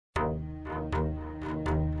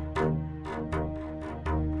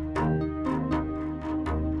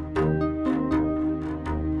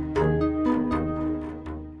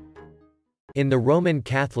In the Roman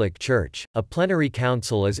Catholic Church, a plenary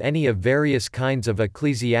council is any of various kinds of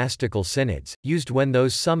ecclesiastical synods, used when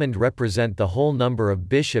those summoned represent the whole number of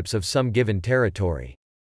bishops of some given territory.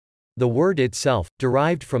 The word itself,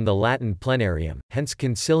 derived from the Latin plenarium, hence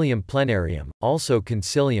concilium plenarium, also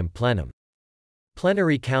concilium plenum.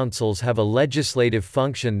 Plenary councils have a legislative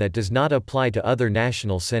function that does not apply to other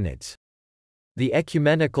national synods. The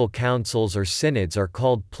ecumenical councils or synods are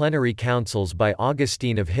called plenary councils by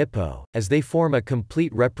Augustine of Hippo, as they form a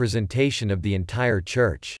complete representation of the entire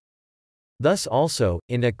Church. Thus also,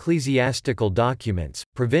 in ecclesiastical documents,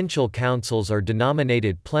 provincial councils are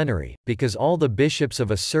denominated plenary, because all the bishops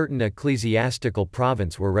of a certain ecclesiastical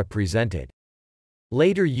province were represented.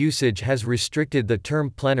 Later usage has restricted the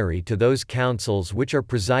term plenary to those councils which are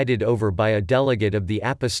presided over by a delegate of the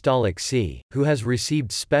Apostolic See, who has received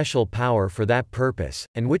special power for that purpose,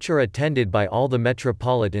 and which are attended by all the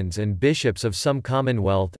metropolitans and bishops of some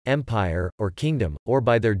commonwealth, empire, or kingdom, or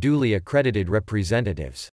by their duly accredited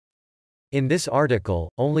representatives. In this article,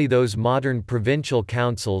 only those modern provincial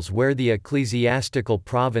councils where the ecclesiastical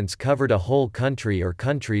province covered a whole country or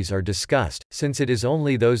countries are discussed, since it is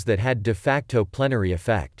only those that had de facto plenary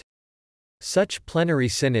effect. Such plenary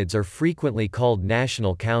synods are frequently called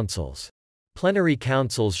national councils. Plenary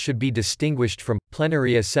councils should be distinguished from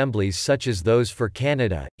plenary assemblies such as those for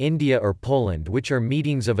Canada, India or Poland, which are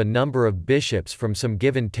meetings of a number of bishops from some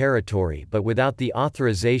given territory but without the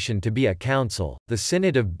authorization to be a council, the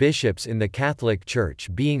Synod of Bishops in the Catholic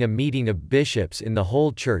Church being a meeting of bishops in the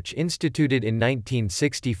whole Church instituted in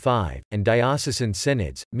 1965, and Diocesan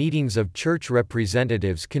Synods, meetings of Church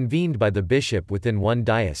representatives convened by the bishop within one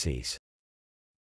diocese.